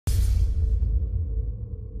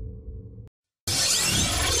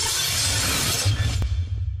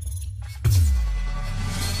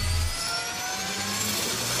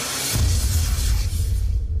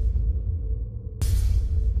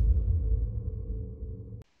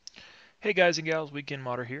Hey guys and gals, Weekend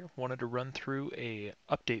Modder here. Wanted to run through a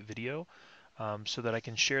update video so that I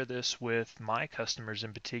can share this with my customers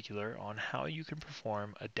in particular on how you can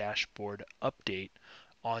perform a dashboard update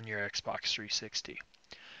on your Xbox 360.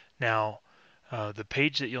 Now, the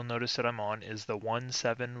page that you'll notice that I'm on is the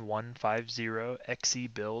 17150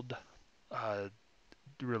 XE build uh,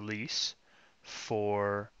 release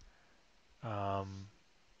for um,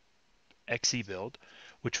 XE build,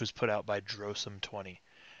 which was put out by Drosum20.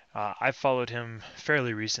 I've followed him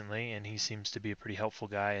fairly recently, and he seems to be a pretty helpful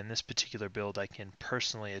guy. And this particular build, I can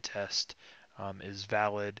personally attest, is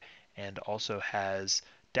valid and also has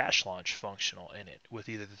dash launch functional in it with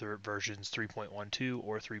either the versions 3.12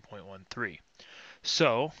 or 3.13.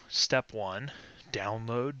 So, step one,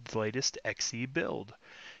 download the latest XE build.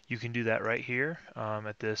 You can do that right here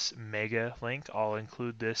at this mega link. I'll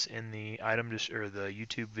include this in the or the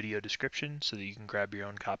YouTube video description so that you can grab your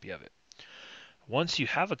own copy of it. Once you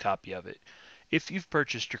have a copy of it, if you've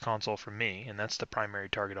purchased your console from me, and that's the primary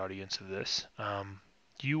target audience of this,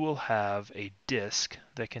 you will have a disk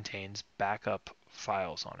that contains backup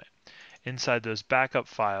files on it. Inside those backup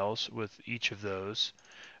files, with each of those,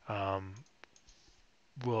 um,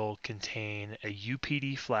 will contain a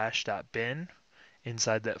updflash.bin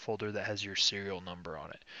inside that folder that has your serial number on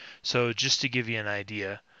it. So just to give you an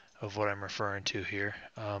idea of what I'm referring to here,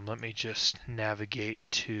 let me just navigate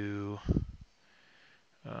to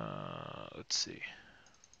let's see.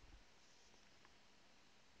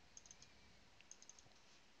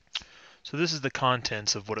 So this is the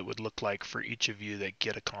contents of what it would look like for each of you that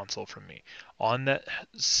get a console from me. On that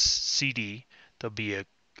CD, there'll be a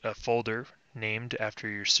folder named after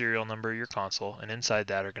your serial number of your console, and inside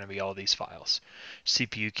that are going to be all these files.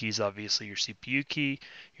 CPU keys, obviously your CPU key,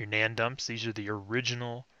 your NAND dumps, these are the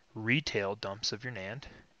original retail dumps of your NAND,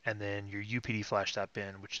 and then your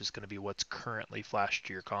updflash.bin, which is going to be what's currently flashed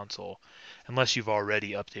to your console, unless you've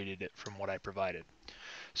already updated it from what I provided.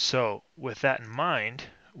 So with that in mind,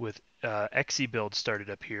 with XE build started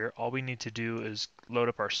up here, all we need to do is load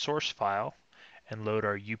up our source file and load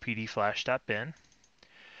our updflash.bin.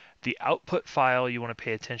 The output file you want to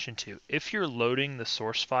pay attention to. If you're loading the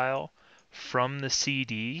source file from the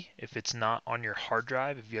CD, if it's not on your hard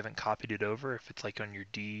drive, if you haven't copied it over, if it's like on your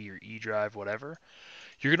D or E drive, whatever,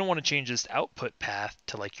 you're going to want to change this output path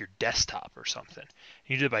to like your desktop or something.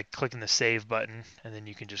 You do it by clicking the save button, and then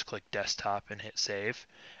you can just click desktop and hit save.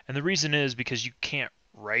 And the reason is because you can't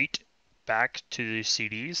write back to the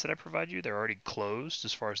CDs that I provide you. They're already closed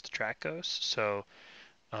as far as the track goes. So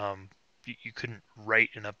you couldn't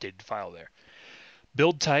write an updated file there.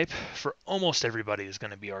 Build type for almost everybody is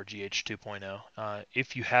going to be RGH 2.0.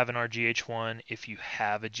 If you have an RGH 1, if you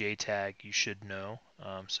have a JTAG, you should know.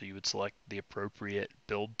 So you would select the appropriate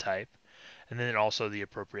build type and then also the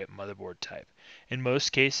appropriate motherboard type. In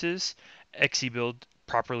most cases, XE build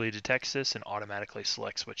properly detects this and automatically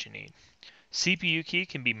selects what you need. CPU key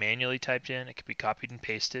can be manually typed in, it can be copied and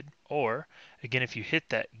pasted, or again, if you hit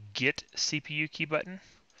that Get CPU key button,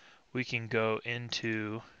 we can go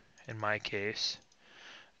into, in my case,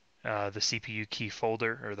 the CPU key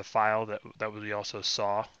folder or the file that we also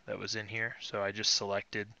saw that was in here. So I just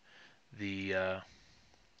selected the, let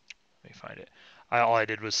me find it. All I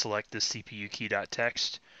did was select the CPU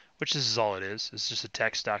key.txt, which this is all it is. It's just a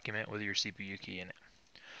text document with your CPU key in it.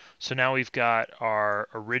 So now we've got our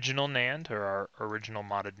original NAND or our original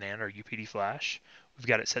modded NAND, our UPD flash. We've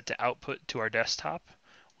got it set to output to our desktop.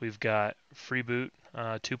 We've got Freeboot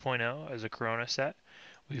 2.0 as a Corona set.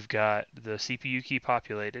 We've got the CPU key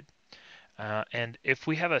populated. And if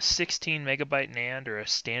we have a 16 megabyte NAND or a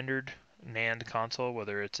standard NAND console,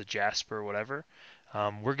 whether it's a Jasper or whatever,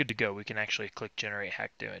 we're good to go. We can actually click Generate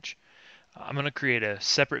Hacked Image. I'm going to create a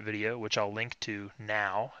separate video, which I'll link to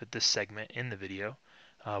now at this segment in the video,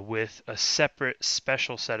 with a separate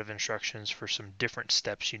special set of instructions for some different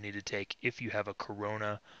steps you need to take if you have a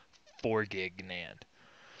Corona 4 gig NAND.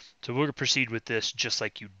 So we're going to proceed with this just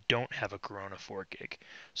like you don't have a Corona 4 gig.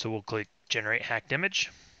 So we'll click Generate Hacked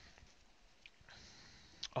Image.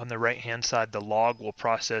 On the right hand side, the log will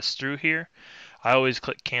process through here. I always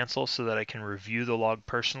click cancel so that I can review the log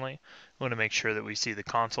personally. I want to make sure that we see the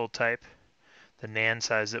console type, the NAND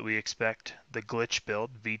size that we expect, the glitch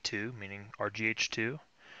build V2, meaning RGH2,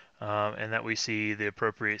 and that we see the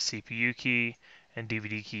appropriate CPU key and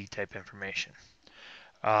DVD key type information.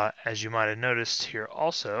 As you might have noticed here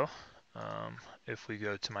also, if we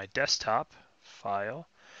go to my desktop file,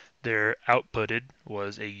 there outputted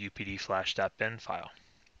was a updflash.bin file.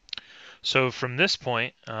 So from this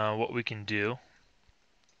point, what we can do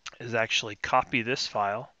is actually copy this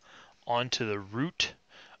file onto the root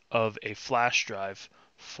of a flash drive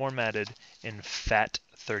formatted in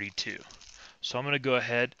FAT32. So I'm going to go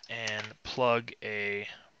ahead and plug a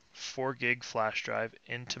 4 gig flash drive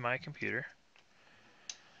into my computer.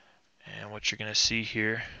 And what you're going to see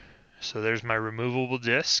here, so there's my removable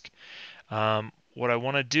disk. What I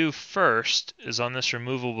want to do first is on this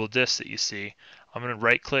removable disk that you see, I'm going to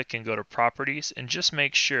right click and go to Properties and just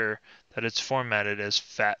make sure that it's formatted as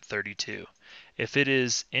FAT32. If it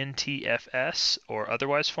is NTFS or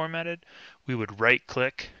otherwise formatted, we would right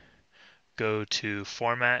click, go to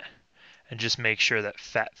Format, and just make sure that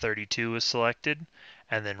FAT32 is selected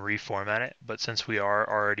and then reformat it. But since we are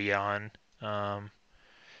already on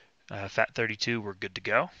FAT32, we're good to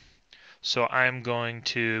go. So I'm going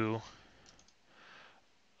to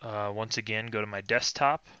once again go to my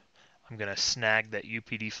desktop. I'm going to snag that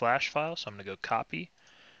UPD flash file, so I'm going to go copy,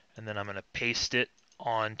 and then I'm going to paste it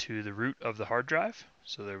onto the root of the hard drive.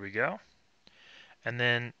 So there we go. And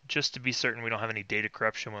then just to be certain we don't have any data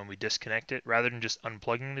corruption when we disconnect it, rather than just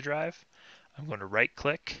unplugging the drive, I'm going to right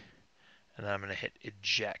click and then I'm going to hit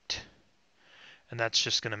eject. And that's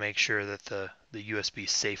just going to make sure that the USB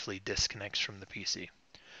safely disconnects from the PC.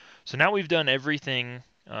 So now we've done everything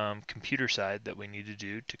computer side that we need to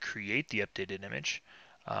do to create the updated image.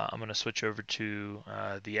 I'm going to switch over to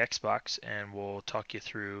the Xbox and we'll talk you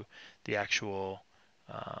through the actual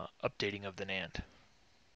updating of the NAND.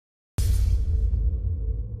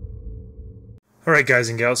 Alright guys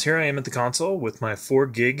and gals, here I am at the console with my 4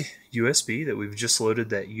 gig USB that we've just loaded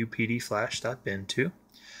that UPD flash.bin to.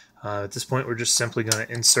 At this point we're just simply going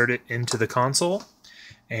to insert it into the console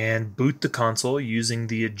and boot the console using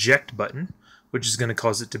the eject button, which is going to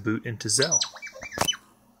cause it to boot into Zell.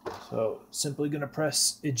 So simply going to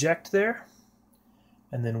press eject there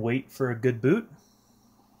and then wait for a good boot.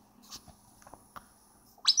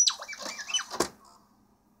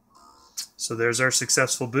 So there's our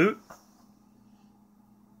successful boot.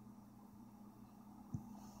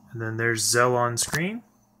 And then there's Zell on screen.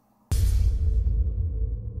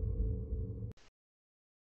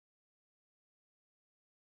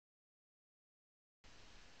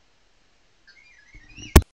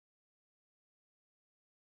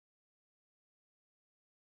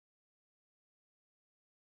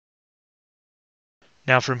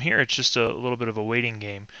 Now from here it's just a little bit of a waiting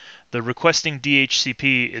game. The requesting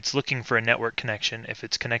DHCP, it's looking for a network connection. If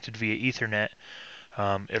it's connected via Ethernet,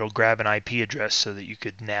 it'll grab an IP address so that you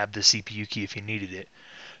could nab the CPU key if you needed it.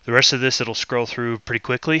 The rest of this it'll scroll through pretty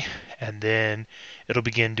quickly, and then it'll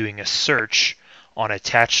begin doing a search on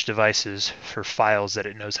attached devices for files that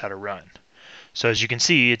it knows how to run. So as you can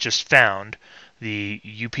see, it just found the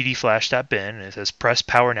updflash.bin, and it says press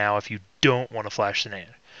power now if you don't want to flash the NAND.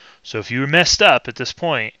 So if you were messed up at this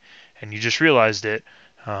point and you just realized it,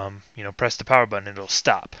 press the power button and it'll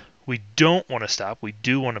stop. We don't want to stop. We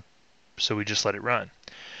do want to, so we just let it run.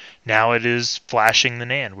 Now it is flashing the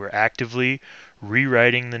NAND. We're actively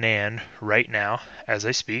rewriting the NAND right now as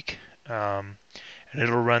I speak. And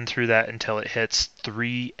it'll run through that until it hits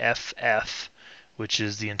 3FF, which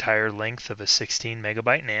is the entire length of a 16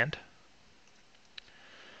 megabyte NAND.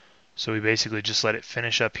 So we basically just let it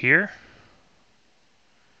finish up here.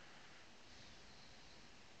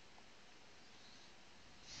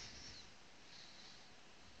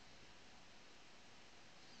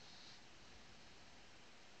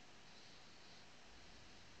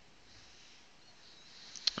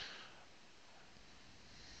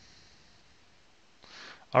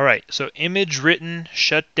 Alright, so image written,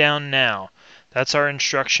 shut down now. That's our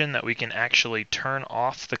instruction that we can actually turn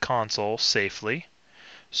off the console safely.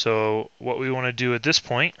 So what we want to do at this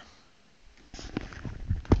point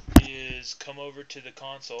is come over to the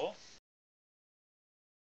console.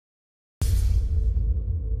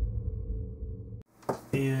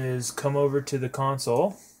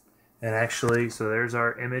 And actually, so there's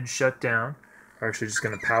our image shut down. We're actually just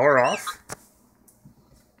going to power off.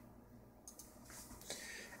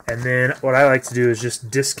 And then what I like to do is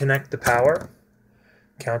just disconnect the power,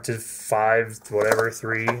 count to 5, whatever,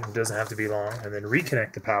 3, it doesn't have to be long, and then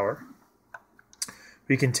reconnect the power.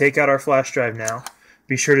 We can take out our flash drive now.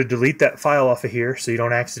 Be sure to delete that file off of here so you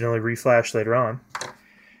don't accidentally reflash later on.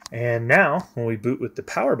 And now, when we boot with the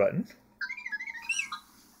power button,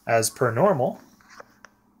 as per normal,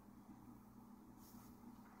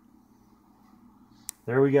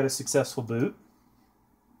 there we got a successful boot.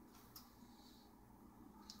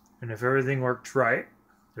 And if everything worked right,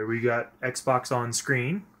 there we got Xbox on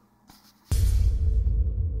screen.